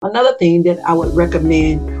another thing that I would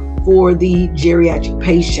recommend for the geriatric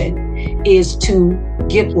patient is to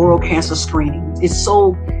get oral cancer screenings. It's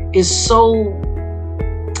so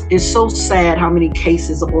sad how many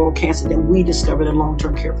cases of oral cancer that we discovered in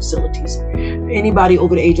long-term care facilities. Anybody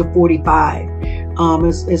over the age of 45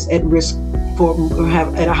 is at risk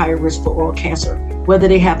at a higher risk for oral cancer, whether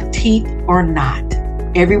they have teeth or not.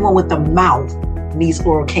 Everyone with a mouth needs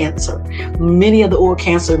oral cancer. Many of the oral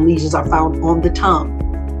cancer lesions are found on the tongue.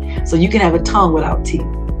 So you can have a tongue without teeth.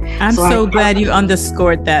 I'm so glad you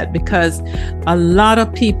underscored that, because a lot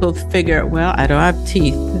of people figure, well, I don't have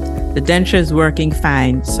teeth. The denture is working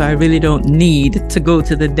fine, so I really don't need to go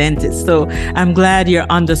to the dentist. So I'm glad you're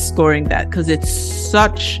underscoring that, because it's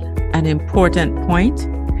such an important point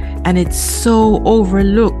and it's so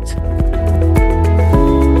overlooked.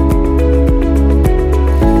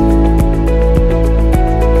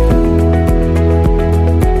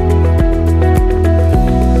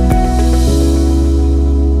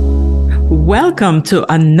 Welcome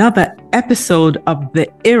to another episode of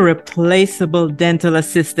The Irreplaceable Dental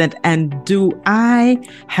Assistant. And do I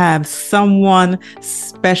have someone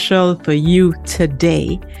special for you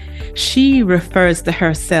today? She refers to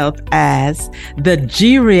herself as the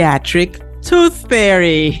Geriatric Tooth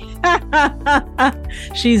Fairy.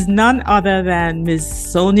 She's none other than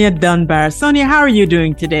Ms. Sonya Dunbar. Sonya, how are you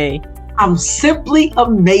doing today? I'm simply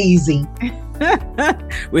amazing.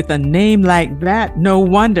 With a name like that, no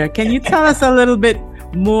wonder. Can you tell us a little bit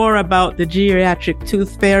more about the Geriatric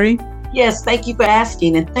Tooth Fairy? Yes, thank you for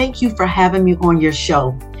asking, and thank you for having me on your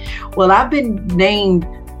show. Well, I've been named,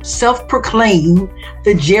 self-proclaimed,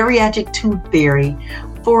 the Geriatric Tooth Fairy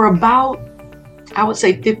for about, I would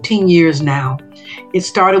say, 15 years now. It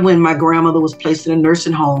started when my grandmother was placed in a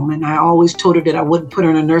nursing home, and I always told her that I wouldn't put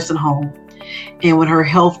her in a nursing home. And when her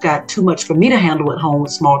health got too much for me to handle at home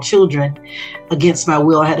with small children, against my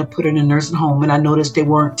will, I had to put her in a nursing home. And I noticed they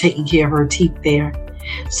weren't taking care of her teeth there.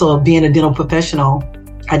 So being a dental professional,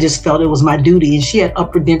 I just felt it was my duty. And she had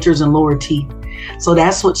upper dentures and lower teeth. So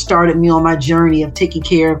that's what started me on my journey of taking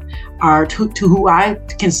care of to who I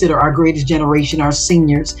consider our greatest generation, our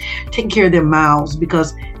seniors, taking care of their mouths.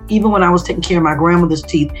 Because even when I was taking care of my grandmother's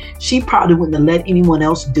teeth, she probably wouldn't have let anyone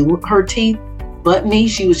else do her teeth but me.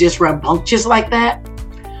 She was just rambunctious like that.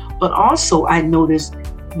 But also I noticed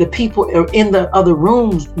the people in the other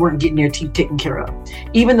rooms weren't getting their teeth taken care of.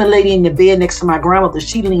 Even the lady in the bed next to my grandmother,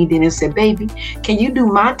 she leaned in and said, "Baby, can you do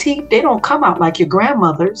my teeth? They don't come out like your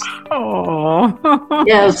grandmother's." Oh.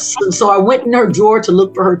 Yes. So I went in her drawer to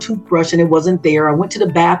look for her toothbrush and it wasn't there. I went to the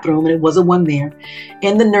bathroom and it wasn't one there.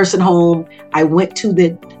 In the nursing home, I went to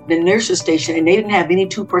the nurse's station and they didn't have any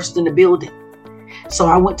toothbrushes in the building. So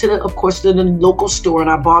I went to the local store and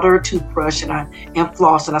I bought her a toothbrush and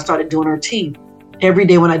floss, and I started doing her teeth every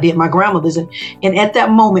day when I did my grandmother's. And at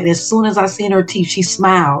that moment, as soon as I seen her teeth, she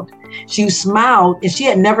smiled. She smiled and she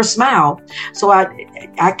had never smiled. So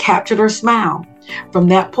I captured her smile. From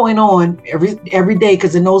that point on, every day,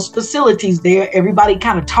 because in those facilities there, everybody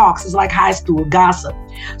kind of talks. It's like high school gossip.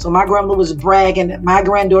 So my grandmother was bragging that my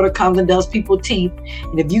granddaughter comes and does people's teeth.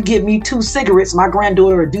 And if you give me 2 cigarettes, my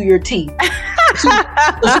granddaughter will do your teeth. She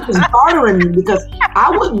was bartering me because I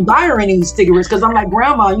wouldn't buy her any cigarettes because I'm like,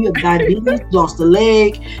 "Grandma, you have diabetes, you lost a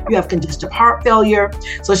leg, you have congestive heart failure."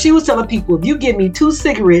 So she was telling people, if you give me 2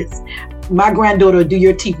 cigarettes, my granddaughter will do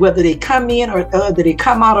your teeth, whether they come in or whether they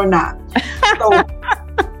come out or not. So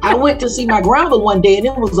I went to see my grandmother one day and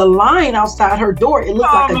it was a line outside her door. It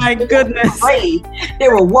looked like a goodness parade.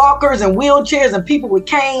 There were walkers and wheelchairs and people with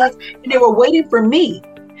canes, and they were waiting for me.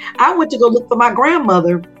 I went to go look for my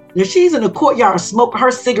grandmother. And she's in the courtyard smoking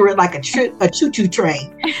her cigarette like a choo-choo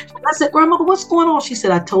train. I said, "Grandmother, what's going on?" She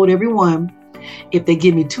said, "I told everyone if they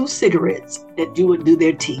give me 2 cigarettes that you would do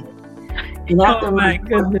their teeth." And after my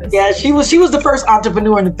goodness. Yeah, she was the first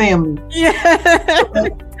entrepreneur in the family. Yeah.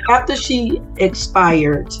 After she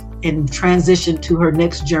expired and transitioned to her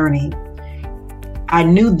next journey, I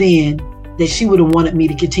knew then that she would have wanted me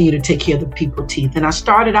to continue to take care of the people's teeth. And I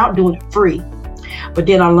started out doing it free. But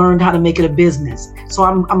then I learned how to make it a business. So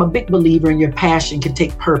I'm a big believer in your passion can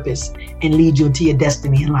take purpose and lead you into your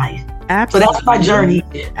destiny in life. Absolutely. So that's my journey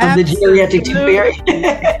of the Geriatric Tooth Fairy.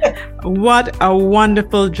 What a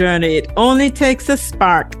wonderful journey. It only takes a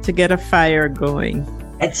spark to get a fire going.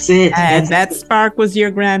 That's it. And that spark was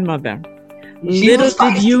your grandmother. Little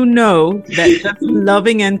did you know that just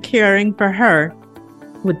loving and caring for her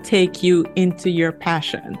would take you into your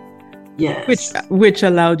passion. Yes. Which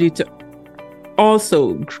allowed you to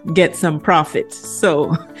also get some profits.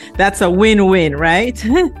 So that's a win-win, right?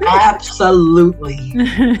 Absolutely.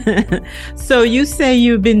 So you say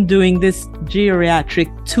you've been doing this geriatric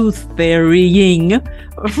tooth fairying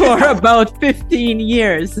for about 15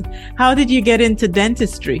 years. How did you get into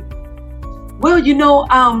dentistry? Well,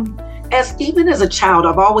 even as a child,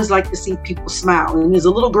 I've always liked to see people smile. And as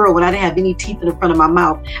a little girl, when I didn't have any teeth in the front of my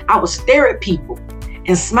mouth, I would stare at people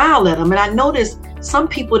and smile at them. And I noticed some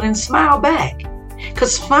people didn't smile back,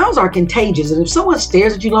 because smiles are contagious. And if someone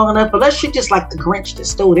stares at you long enough, unless you're just like the Grinch that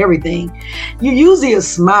stole everything, you usually a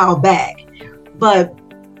smile back. But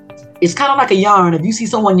it's kind of like a yawn. If you see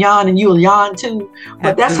someone yawn, and you'll yawn too.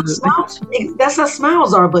 But that's how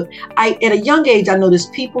smiles are. But at a young age, I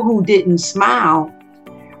noticed people who didn't smile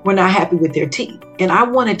were not happy with their teeth. And I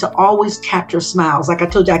wanted to always capture smiles. Like I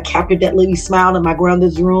told you, I captured that lady's smile in my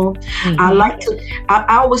grandmother's room. Mm-hmm.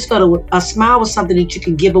 I always felt a smile was something that you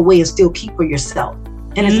can give away and still keep for yourself.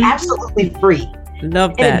 And it's absolutely free.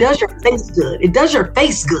 Love that. And it does your face good. It does your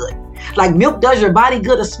face good. Like milk does your body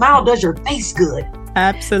good, a smile does your face good.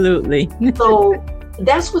 Absolutely. So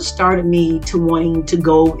that's what started me to wanting to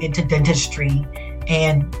go into dentistry.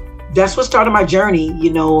 And that's what started my journey.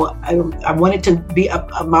 I wanted to be,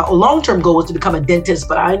 my long-term goal was to become a dentist,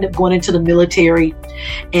 but I ended up going into the military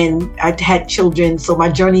and I had children. So my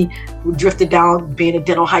journey drifted down being a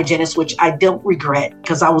dental hygienist, which I don't regret,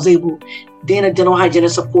 because being a dental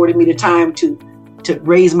hygienist afforded me the time to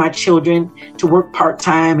raise my children, to work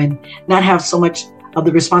part-time and not have so much of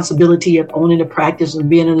the responsibility of owning a practice and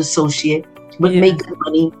being an associate, but make good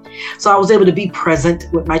money. So I was able to be present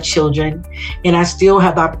with my children. And I still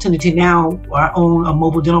have the opportunity now. I own a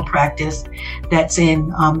mobile dental practice that's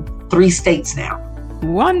in 3 states now.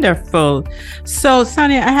 Wonderful. So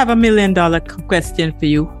Sonya, I have $1 million question for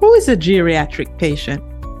you. Who is a geriatric patient?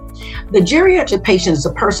 The geriatric patient is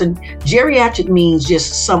a person. Geriatric means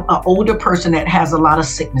just an older person that has a lot of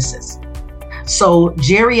sicknesses. So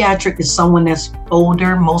geriatric is someone that's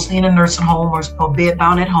older, mostly in a nursing home or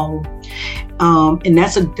bedbound at home. And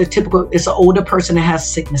that's it's an older person that has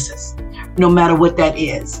sicknesses, no matter what that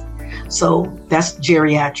is. So that's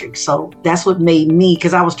geriatric. So that's what made me,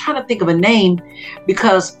 because I was trying to think of a name,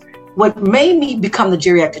 because what made me become the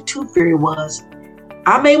geriatric tooth fairy was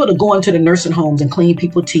I'm able to go into the nursing homes and clean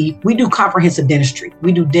people's teeth. We do comprehensive dentistry.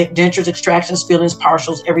 We do dentures, extractions, fillings,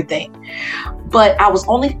 partials, everything. But I was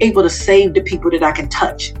only able to save the people that I can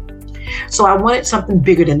touch. So I wanted something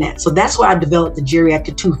bigger than that. So that's why I developed the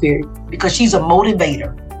geriatric tooth fairy, because she's a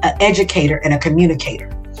motivator, an educator, and a communicator.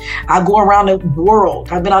 I go around the world.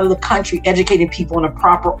 I've been out of the country educating people on the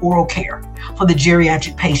proper oral care for the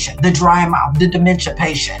geriatric patient, the dry mouth, the dementia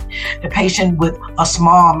patient, the patient with a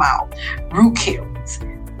small mouth, root caries,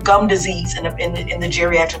 gum disease in the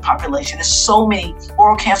geriatric population. There's so many,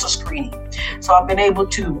 oral cancer screening. So I've been able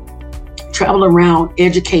to travel around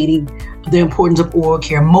educating the importance of oral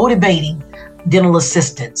care, motivating dental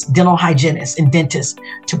assistants, dental hygienists, and dentists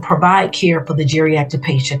to provide care for the geriatric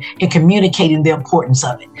patient and communicating the importance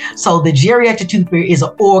of it. So the geriatric tooth fairy is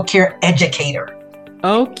an oral care educator.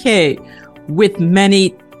 Okay, with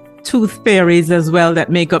many tooth fairies as well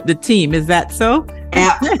that make up the team. Is that so?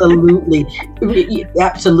 Absolutely.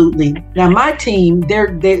 Absolutely. Now my team,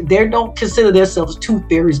 they don't consider themselves tooth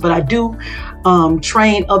fairies, but I do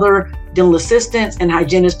train other dental assistants and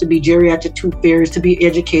hygienists to be geriatric tooth fairies, to be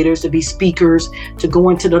educators, to be speakers, to go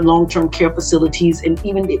into the long-term care facilities, and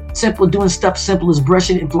even doing stuff simple as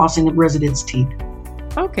brushing and flossing the residents' teeth.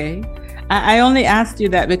 Okay. I only asked you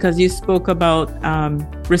that because you spoke about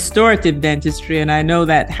restorative dentistry, and I know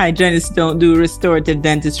that hygienists don't do restorative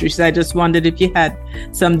dentistry. So I just wondered if you had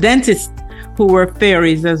some dentists who were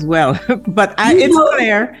fairies as well. But it's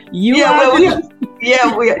clear you are.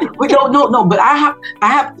 We don't know. No, but I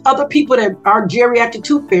have other people that are geriatric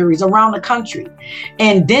tooth fairies around the country,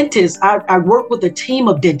 and dentists. I work with a team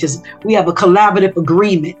of dentists. We have a collaborative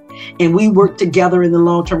agreement, and we work together in the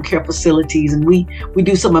long-term care facilities, and we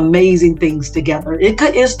do some amazing things together. It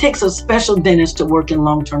takes a special dentist to work in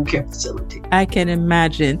long-term care facility. I can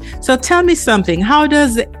imagine. So tell me something. How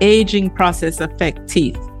does the aging process affect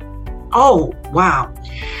teeth? Oh, wow.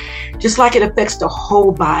 Just like it affects the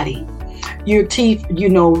whole body. Your teeth,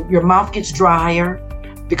 your mouth gets drier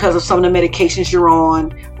because of some of the medications you're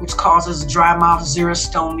on, which causes dry mouth,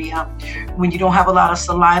 xerostomia. When you don't have a lot of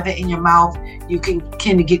saliva in your mouth, you can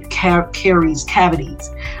tend to get cavities.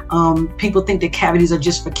 People think that cavities are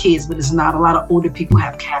just for kids, but it's not. A lot of older people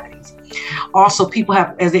have cavities. Also, people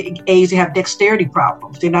have, as they age, they have dexterity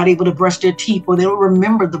problems. They're not able to brush their teeth, or they don't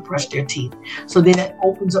remember to brush their teeth. So then it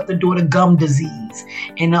opens up the door to gum disease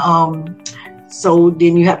and So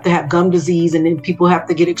then you have to have gum disease, and then people have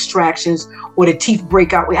to get extractions or the teeth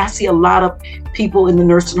break out. I see a lot of people in the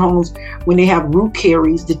nursing homes, when they have root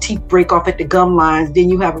caries, the teeth break off at the gum lines, then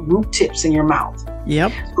you have root tips in your mouth.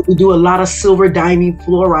 Yep. So we do a lot of silver diamine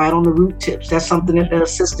fluoride on the root tips. That's something that the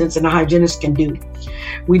assistants and the hygienists can do.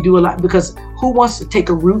 We do a lot, because who wants to take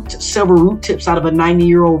several root tips out of a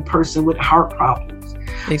 90-year-old person with heart problems?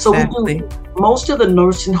 Exactly. So we do most of the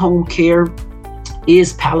nursing home care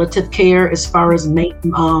is palliative care, as far as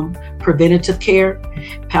preventative care,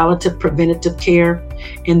 preventative care.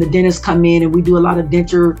 And the dentists come in and we do a lot of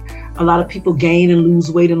denture. A lot of people gain and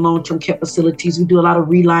lose weight in long-term care facilities. We do a lot of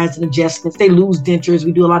relines and adjustments. They lose dentures.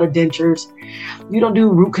 We do a lot of dentures. We don't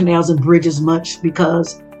do root canals and bridges much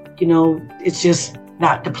because, it's just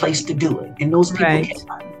not the place to do it. And those people,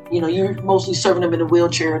 you're mostly serving them in a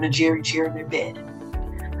wheelchair and a geri chair in their bed.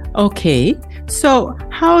 Okay, so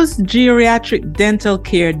how is geriatric dental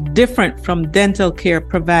care different from dental care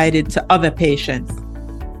provided to other patients?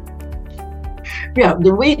 Yeah,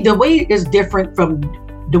 the way is different from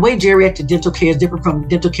the way geriatric dental care is different from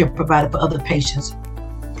dental care provided for other patients.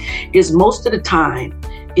 Is most of the time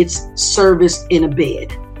it's serviced in a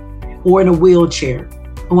bed or in a wheelchair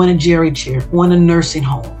or in a geri chair or in a nursing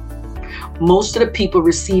home. Most of the people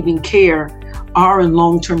receiving care are in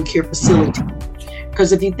long-term care facilities.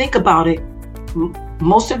 Because if you think about it,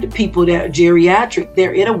 most of the people that are geriatric,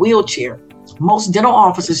 they're in a wheelchair. Most dental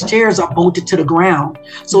offices' chairs are bolted to the ground.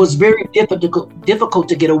 So it's very difficult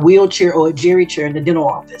to get a wheelchair or a geri chair in the dental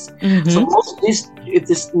office. Mm-hmm. So most of this, if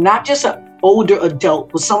it's not just an older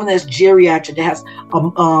adult, but someone that's geriatric that has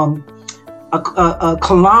a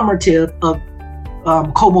conglomerate of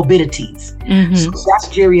comorbidities. Mm-hmm. So that's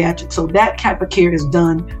geriatric. So that type of care is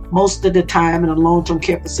done most of the time in a long-term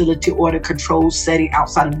care facility or the controlled setting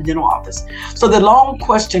outside of the dental office. So the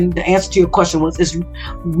answer to your question is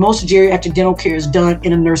most geriatric dental care is done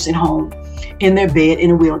in a nursing home, in their bed,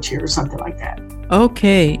 in a wheelchair or something like that.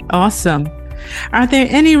 Okay, awesome. Are there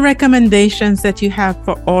any recommendations that you have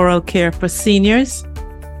for oral care for seniors?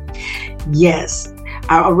 Yes,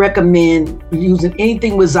 I recommend using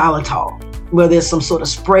anything with xylitol, where there's some sort of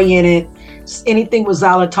spray in it, anything with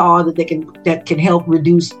xylitol that can help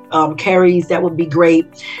reduce caries. That would be great.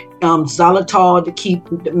 Xylitol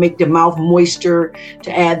to make the mouth moisture,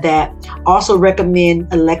 to add that. Also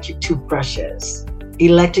recommend electric toothbrushes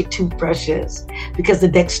because the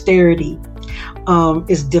dexterity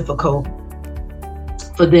is difficult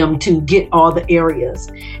for them to get all the areas.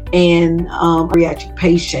 And a geriatric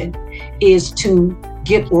patient is to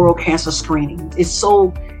get oral cancer screening. It's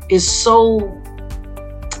so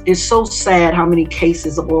sad how many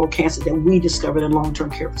cases of oral cancer that we discovered in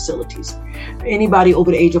long-term care facilities. Anybody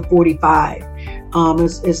over the age of 45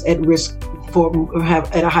 is at risk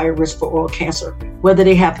at a higher risk for oral cancer, whether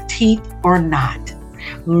they have teeth or not.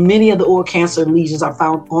 Many of the oral cancer lesions are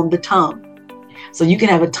found on the tongue. So you can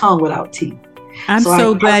have a tongue without teeth. I'm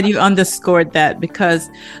so glad you underscored that, because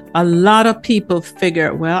a lot of people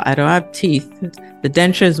figure, well, I don't have teeth. The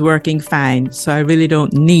denture is working fine, so I really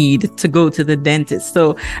don't need to go to the dentist.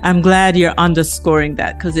 So I'm glad you're underscoring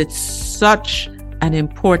that, because it's such an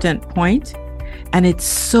important point and it's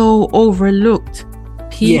so overlooked.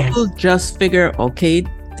 People just figure, okay,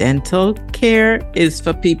 dental care is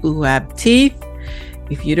for people who have teeth.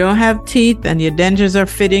 If you don't have teeth and your dentures are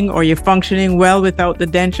fitting, or you're functioning well without the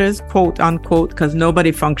dentures, quote unquote, because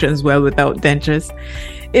nobody functions well without dentures.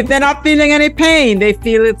 If they're not feeling any pain, they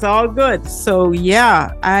feel it's all good. So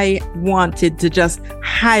yeah, I wanted to just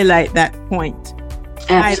highlight that point.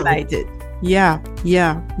 Absolutely. Highlight it.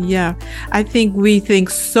 Yeah. I think we think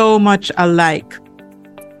so much alike.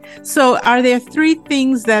 So are there 3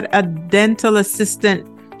 things that a dental assistant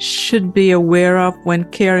should be aware of when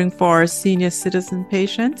caring for our senior citizen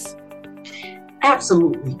patients?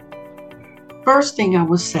 Absolutely. First thing I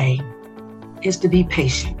would say is to be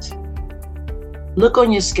patient. Look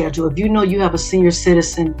on your schedule. If you know you have a senior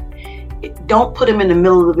citizen, don't put them in the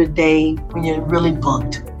middle of the day when you're really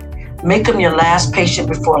booked. Make them your last patient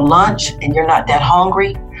before lunch and you're not that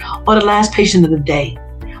hungry, or the last patient of the day.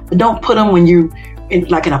 But don't put them when you're in a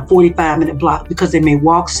 45-minute block, because they may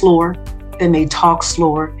walk slower, they may talk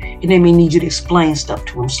slower, and they may need you to explain stuff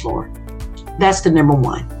to them slower. That's the number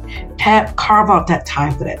one. Carve out that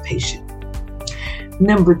time for that patient.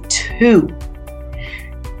 Number 2,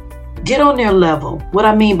 get on their level. What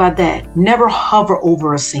I mean by that, never hover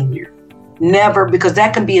over a senior. Never, because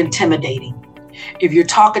that can be intimidating. If you're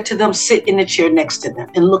talking to them, sit in the chair next to them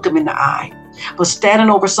and look them in the eye. But standing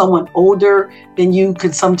over someone older than you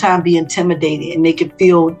can sometimes be intimidating, and they can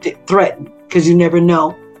feel threatened because you never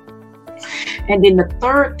know. And then the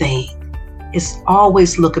third thing is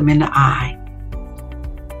always look them in the eye.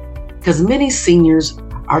 because many seniors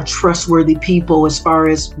are trustworthy people as far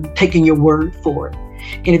as taking your word for it.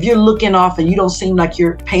 And if you're looking off and you don't seem like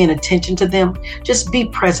you're paying attention to them, just be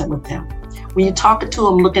present with them. When you're talking to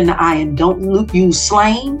them, look in the eye and don't use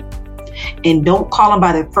slang, and don't call them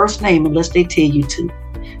by their first name unless they tell you to.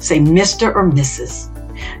 Say Mr. or Mrs.,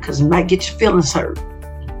 because it might get your feelings hurt.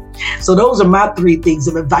 So those are my 3 things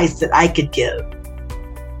of advice that I could give.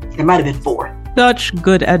 It might have been 4. Such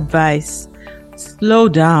good advice. Slow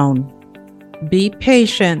down. Be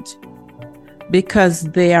patient, because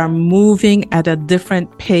they are moving at a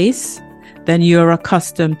different pace than you're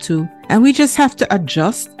accustomed to. And we just have to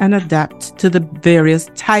adjust and adapt to the various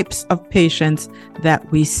types of patients that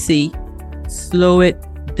we see. Slow it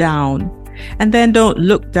down. And then don't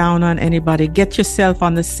look down on anybody. Get yourself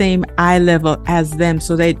on the same eye level as them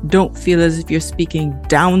so they don't feel as if you're speaking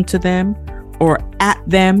down to them or at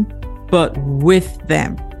them, but with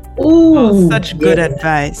them. Ooh, such good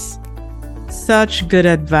advice. Such good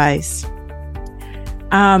advice.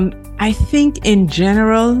 I think in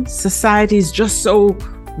general, society is just so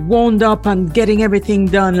wound up on getting everything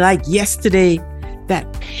done like yesterday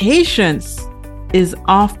that patience is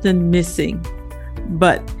often missing.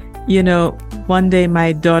 But, one day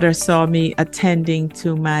my daughter saw me attending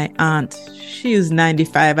to my aunt. She was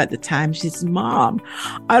 95 at the time. She said, "Mom,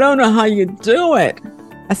 I don't know how you do it."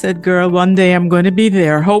 I said, "Girl, one day I'm going to be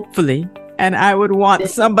there, hopefully. And I would want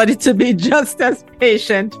somebody to be just as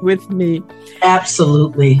patient with me."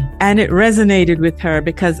 Absolutely. And it resonated with her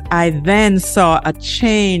because I then saw a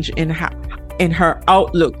change in her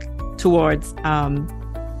outlook towards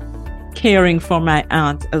caring for my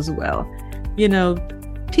aunt as well.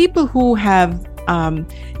 People who have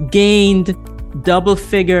gained double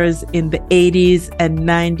figures in the 80s and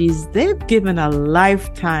 90s, they've given a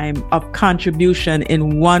lifetime of contribution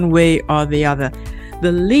in one way or the other.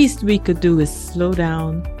 The least we could do is slow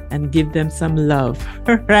down and give them some love,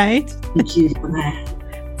 right? Thank you for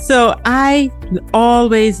that. So I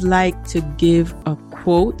always like to give a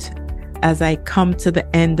quote as I come to the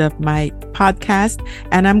end of my podcast,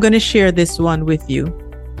 and I'm going to share this one with you.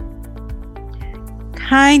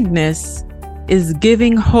 Kindness is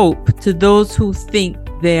giving hope to those who think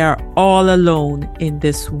they are all alone in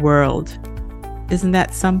this world. Isn't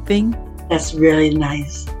that something? That's really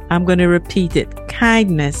nice. I'm going to repeat it.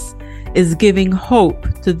 Kindness is giving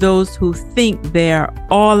hope to those who think they are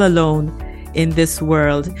all alone in this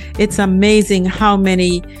world. It's amazing how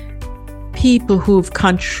many people who've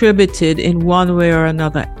contributed in one way or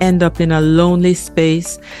another end up in a lonely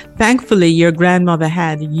space. Thankfully, your grandmother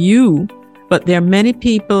had you, but there are many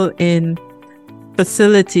people in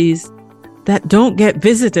facilities that don't get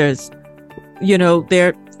visitors.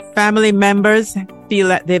 Their family members feel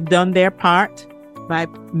that they've done their part by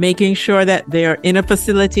making sure that they're in a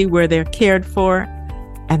facility where they're cared for,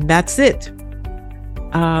 and that's it.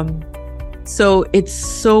 So it's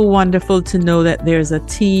so wonderful to know that there's a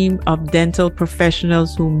team of dental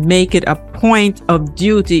professionals who make it a point of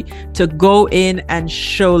duty to go in and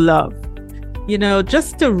show love.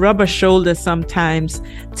 Just to rub a shoulder sometimes,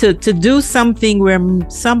 to do something where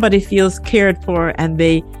somebody feels cared for and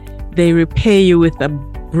they repay you with a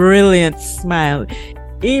brilliant smile.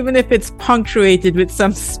 Even if it's punctuated with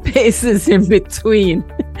some spaces in between,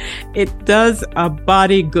 it does a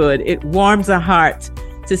body good. It warms a heart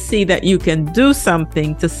to see that you can do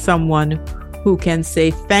something to someone who can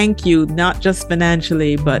say thank you, not just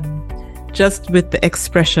financially, but just with the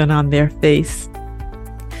expression on their face.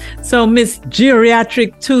 So, Miss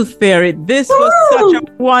Geriatric Tooth Fairy, this was such a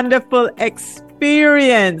wonderful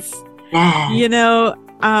experience. Yeah.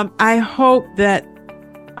 I hope that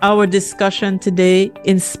our discussion today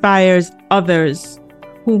inspires others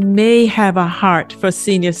who may have a heart for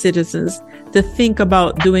senior citizens to think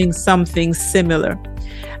about doing something similar.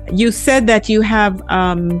 You said that you have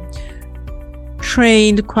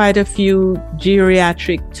trained quite a few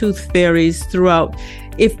geriatric tooth fairies throughout.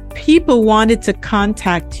 If people wanted to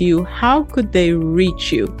contact you, how could they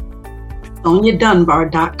reach you?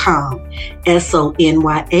 SonyaDunbar.com.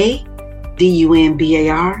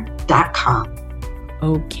 SonyaDunbar.com.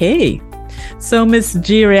 Okay. So, Miss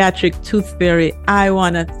Geriatric Tooth Fairy, I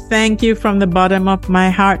want to thank you from the bottom of my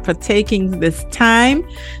heart for taking this time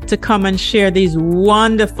to come and share these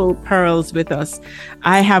wonderful pearls with us.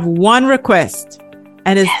 I have one request,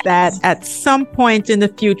 and it's that at some point in the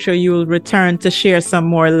future, you will return to share some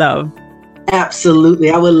more love. Absolutely.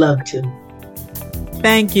 I would love to.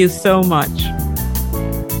 Thank you so much.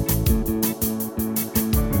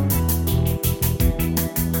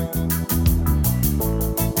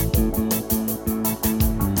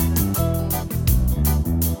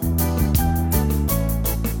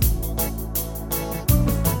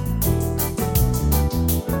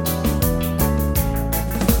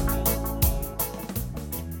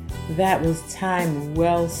 that was time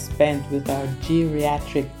well spent with our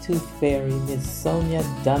geriatric tooth fairy, Miss Sonya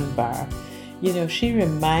Dunbar. She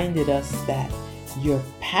reminded us that your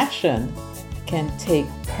passion can take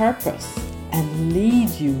purpose and lead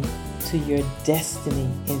you to your destiny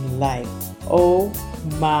in life. Oh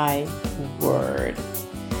my word.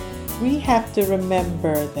 We have to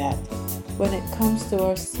remember that when it comes to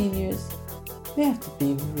our seniors, we have to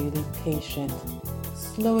be really patient.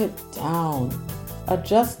 Slow it down.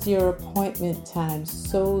 Adjust your appointment time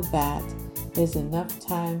so that there's enough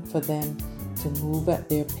time for them to move at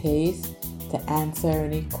their pace, to answer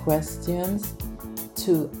any questions,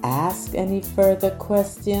 to ask any further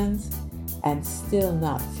questions, and still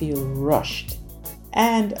not feel rushed.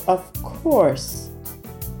 And of course,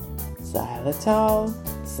 xylitol,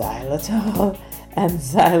 and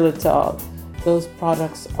xylitol. Those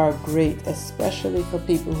products are great, especially for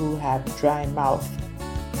people who have dry mouth.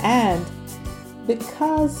 And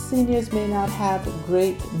because seniors may not have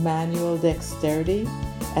great manual dexterity,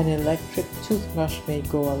 an electric toothbrush may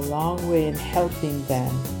go a long way in helping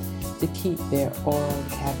them to keep their oral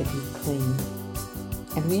cavity clean.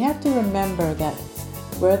 And we have to remember that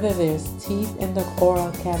whether there's teeth in the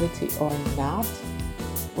oral cavity or not,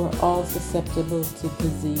 we're all susceptible to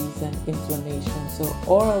disease and inflammation. So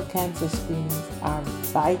oral cancer screenings are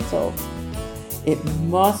vital. It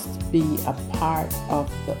must be a part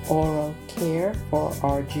of the oral care for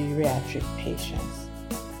our geriatric patients.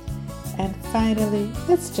 And finally,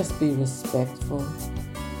 let's just be respectful.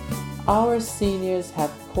 Our seniors have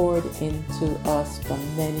poured into us for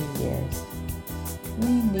many years.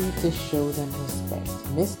 We need to show them respect.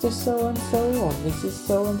 Mr. So-and-so or Mrs.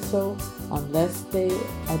 So-and-so, unless they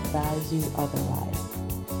advise you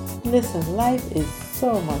otherwise. Listen, life is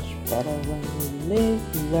so much better when we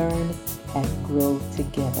live, learn, and grow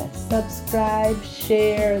together. Subscribe,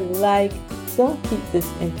 share, like. Don't keep this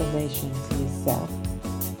information to yourself,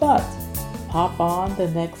 but hop on the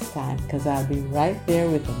next time, because I'll be right there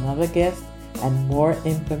with another guest and more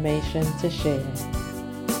information to share.